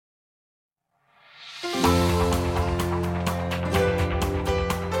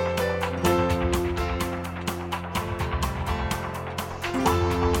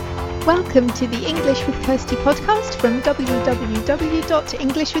Welcome to the English with Kirsty podcast from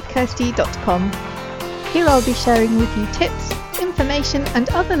www.englishwithkirsty.com. Here I'll be sharing with you tips, information and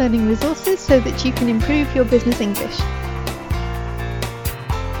other learning resources so that you can improve your business English.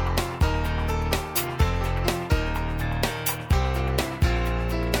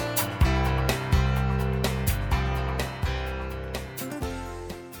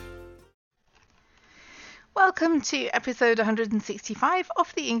 Welcome to episode 165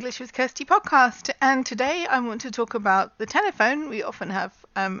 of the English with Kirsty podcast, and today I want to talk about the telephone. We often have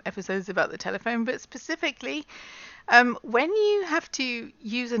episodes about the telephone, but specifically when you have to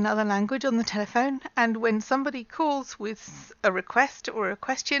use another language on the telephone and when somebody calls with a request or a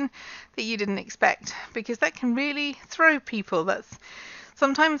question that you didn't expect, because that can really throw people.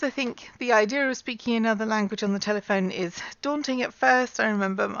 Sometimes I think the idea of speaking another language on the telephone is daunting at first. I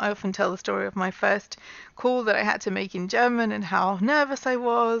remember I often tell the story of my first call that I had to make in German and how nervous I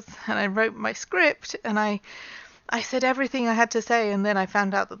was, and I wrote my script and I said everything I had to say, and then I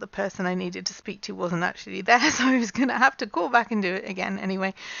found out that the person I needed to speak to wasn't actually there, so I was going to have to call back and do it again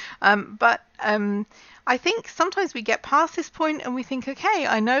anyway. But I think sometimes we get past this point and we think, okay,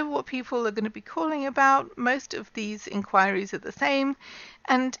 I know what people are going to be calling about. Most of these inquiries are the same,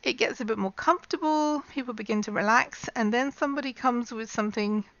 and it gets a bit more comfortable. People begin to relax, and then somebody comes with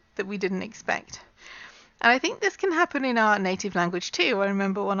something that we didn't expect. And I think this can happen in our native language too. I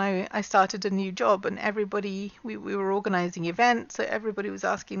remember when I started a new job and we were organizing events, so everybody was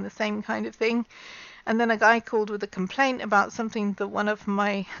asking the same kind of thing. And then a guy called with a complaint about something that one of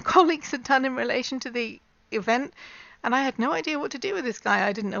my colleagues had done in relation to the event. And I had no idea what to do with this guy.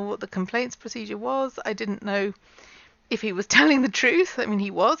 I didn't know what the complaints procedure was. I didn't know if he was telling the truth. I mean,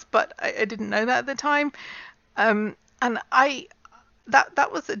 he was, but I didn't know that at the time. And that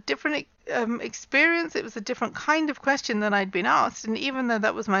was a different experience. It was a different kind of question than I'd been asked, and even though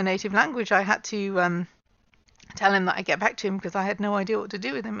that was my native language, I had to tell him that I'd get back to him because I had no idea what to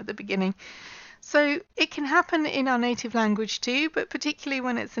do with him at the beginning. So it can happen in our native language too, but particularly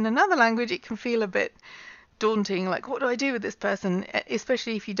when it's in another language, it can feel a bit daunting, like what do I do with this person,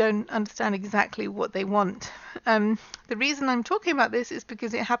 especially if you don't understand exactly what they want. The reason I'm talking about this is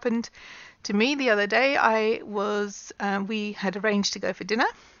because it happened to me the other day. We had arranged to go for dinner,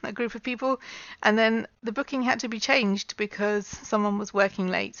 a group of people, and then the booking had to be changed because someone was working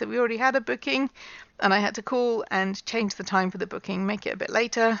late. So we already had a booking and I had to call and change the time for the booking, make it a bit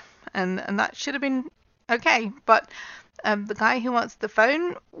later, and that should have been okay. But the guy who answered the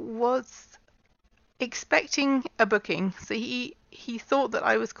phone was expecting a booking, so he thought that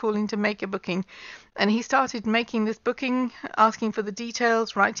I was calling to make a booking, and he started making this booking, asking for the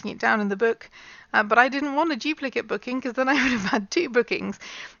details, writing it down in the book, but I didn't want a duplicate booking because then I would have had two bookings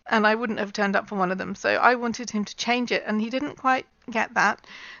and I wouldn't have turned up for one of them. So I wanted him to change it, and he didn't quite get that.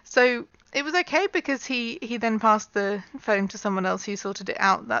 So it was okay because he then passed the phone to someone else who sorted it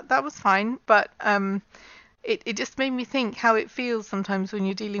out. That was fine, but it just made me think how it feels sometimes when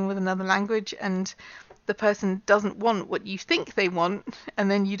you're dealing with another language and the person doesn't want what you think they want,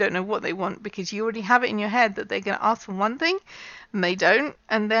 and then you don't know what they want because you already have it in your head that they're going to ask for one thing and they don't,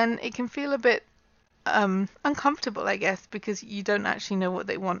 and then it can feel a bit uncomfortable, I guess, because you don't actually know what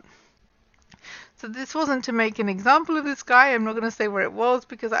they want. So this wasn't to make an example of this guy. I'm not going to say where it was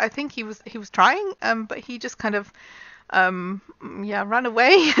because I think he was trying, but he just kind of ran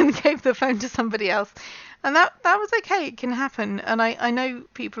away and gave the phone to somebody else. And that was okay. It can happen. And I know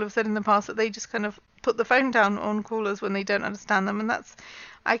people have said in the past that they just kind of put the phone down on callers when they don't understand them. And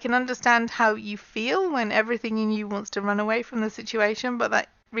I can understand how you feel when everything in you wants to run away from the situation, but that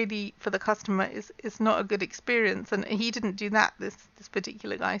really for the customer is not a good experience. And he didn't do that, this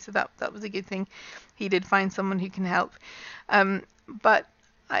particular guy. So that was a good thing. He did find someone who can help. But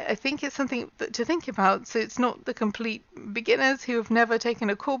I think it's something to think about. So it's not the complete beginners who have never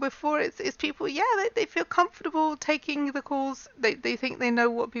taken a call before. It's people, they feel comfortable taking the calls. They think they know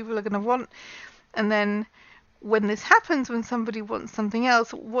what people are going to want. And then when this happens, when somebody wants something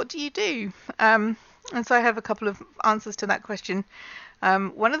else, what do you do? And so I have a couple of answers to that question.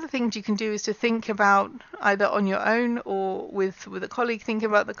 One of the things you can do is to think about, either on your own or with a colleague, think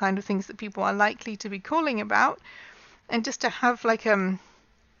about the kind of things that people are likely to be calling about, and just to have like a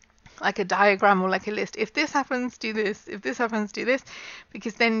diagram or like a list. If this happens, do this. If this happens, do this.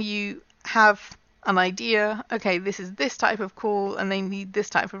 Because then you have an idea, okay, this is this type of call and they need this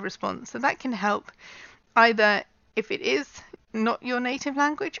type of response. So that can help, either if it is not your native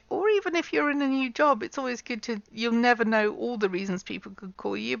language, or even if you're in a new job. It's always good you'll never know all the reasons people could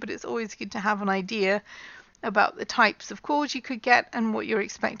call you, but it's always good to have an idea about the types of calls you could get and what you're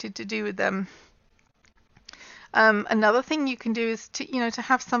expected to do with them. Another thing you can do is to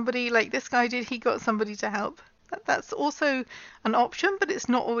have somebody like this guy did. He got somebody to help. That's also an option, but it's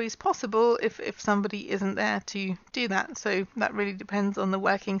not always possible if somebody isn't there to do that. So that really depends on the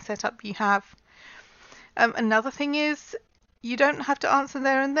working setup you have. Another thing is you don't have to answer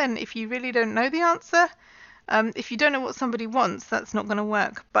there and then. If you really don't know the answer, if you don't know what somebody wants, that's not going to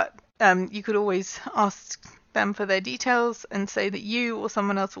work. But you could always ask them for their details and say that you or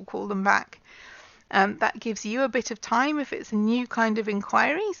someone else will call them back. That gives you a bit of time if it's a new kind of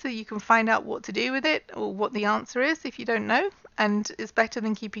inquiry, so you can find out what to do with it or what the answer is if you don't know, and it's better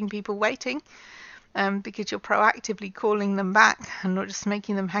than keeping people waiting, because you're proactively calling them back and not just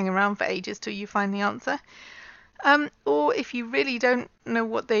making them hang around for ages till you find the answer. Or if you really don't know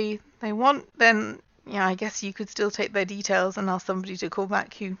what they want, then I guess you could still take their details and ask somebody to call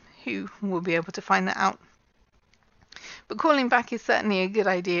back who will be able to find that out. But calling back is certainly a good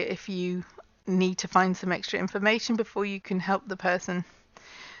idea if you need to find some extra information before you can help the person.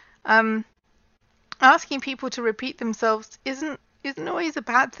 Asking people to repeat themselves isn't always a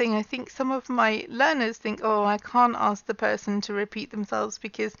bad thing. I think some of my learners think, I can't ask the person to repeat themselves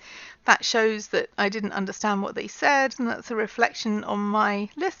because that shows that I didn't understand what they said, and that's a reflection on my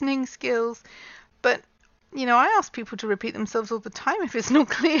listening skills. But I ask people to repeat themselves all the time if it's not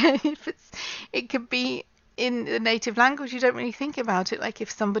clear. It could be in the native language, you don't really think about it. Like if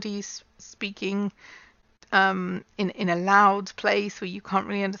somebody's speaking in a loud place where you can't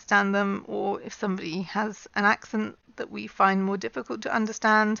really understand them, or if somebody has an accent that we find more difficult to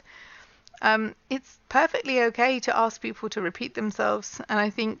understand, it's perfectly okay to ask people to repeat themselves. And I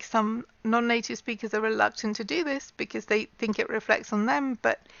think some non-native speakers are reluctant to do this because they think it reflects on them.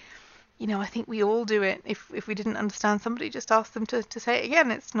 But I think we all do it. If we didn't understand somebody, just ask them to say it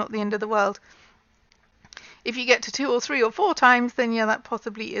again. It's not the end of the world. If you get to 2 or 3 or 4 times, then that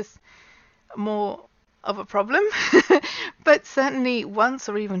possibly is more of a problem. But certainly once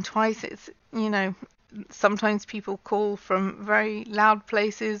or even twice, it's, sometimes people call from very loud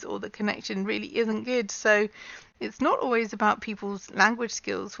places or the connection really isn't good. So it's not always about people's language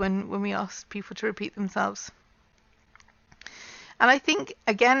skills when we ask people to repeat themselves. And I think,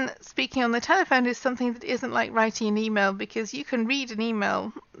 again, speaking on the telephone is something that isn't like writing an email, because you can read an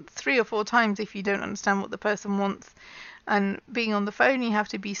email 3 or 4 times if you don't understand what the person wants. And being on the phone, you have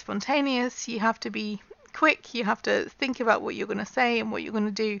to be spontaneous, you have to be quick, you have to think about what you're going to say and what you're going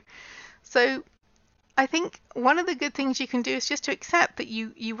to do. So I think one of the good things you can do is just to accept that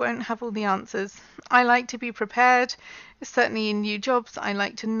you won't have all the answers. I like to be prepared. Certainly in new jobs, I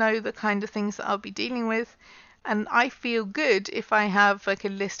like to know the kind of things that I'll be dealing with. And I feel good if I have like a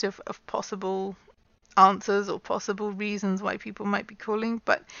list of possible answers or possible reasons why people might be calling.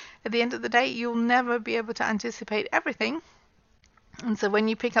 But at the end of the day, you'll never be able to anticipate everything. And so when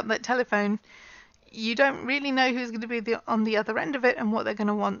you pick up that telephone, you don't really know who's going to be on the other end of it and what they're going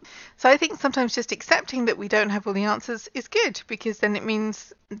to want. So I think sometimes just accepting that we don't have all the answers is good, because then it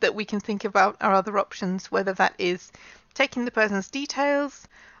means that we can think about our other options, whether that is taking the person's details,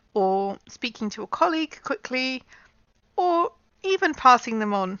 or speaking to a colleague quickly, or even passing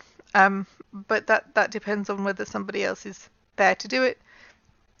them on. But that depends on whether somebody else is there to do it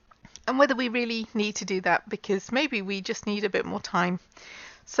and whether we really need to do that, because maybe we just need a bit more time.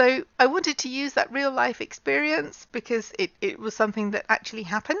 So I wanted to use that real life experience because it was something that actually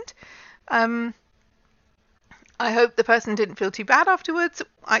happened. I hope the person didn't feel too bad afterwards.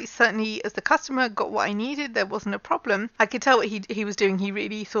 I certainly, as the customer, got what I needed. There wasn't a problem. I could tell what he was doing. He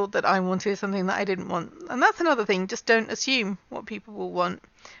really thought that I wanted something that I didn't want. And that's another thing. Just don't assume what people will want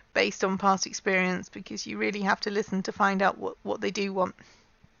based on past experience, because you really have to listen to find out what they do want.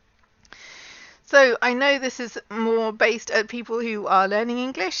 So I know this is more based at people who are learning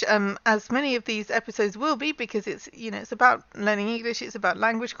English, as many of these episodes will be, because it's about learning English, it's about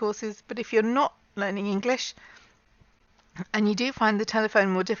language courses. But if you're not learning English and you do find the telephone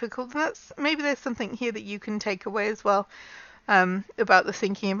more difficult, maybe there's something here that you can take away as well, about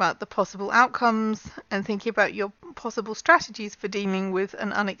thinking about the possible outcomes and thinking about your possible strategies for dealing with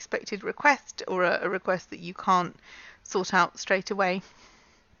an unexpected request, or a request that you can't sort out straight away.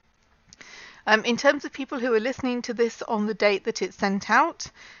 In terms of people who are listening to this on the date that it's sent out,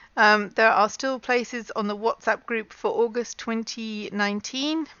 there are still places on the WhatsApp group for August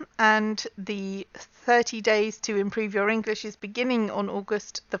 2019, and the 30 days to improve your English is beginning on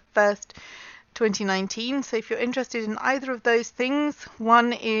August the 1st, 2019. So if you're interested in either of those things,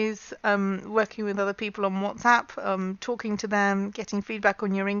 one is working with other people on WhatsApp, talking to them, getting feedback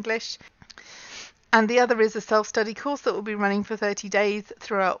on your English. And the other is a self-study course that will be running for 30 days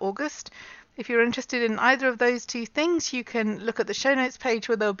throughout August. If you're interested in either of those two things, you can look at the show notes page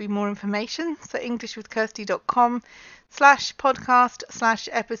where there'll be more information. So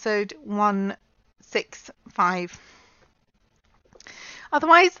englishwithkirsty.com/podcast/episode 165.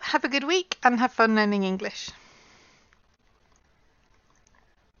 Otherwise, have a good week and have fun learning English.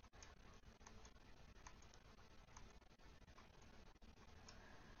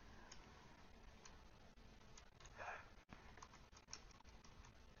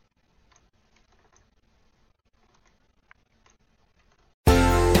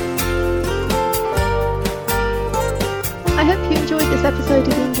 I hope you enjoyed this episode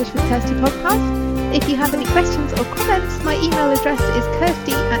of the English with Kirsty podcast. If you have any questions or comments, my email address is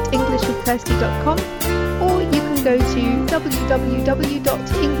kirsty@englishwithkirsty.com, or you can go to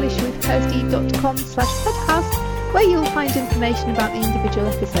www.englishwithkirsty.com/podcast, where you'll find information about the individual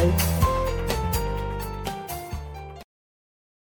episodes.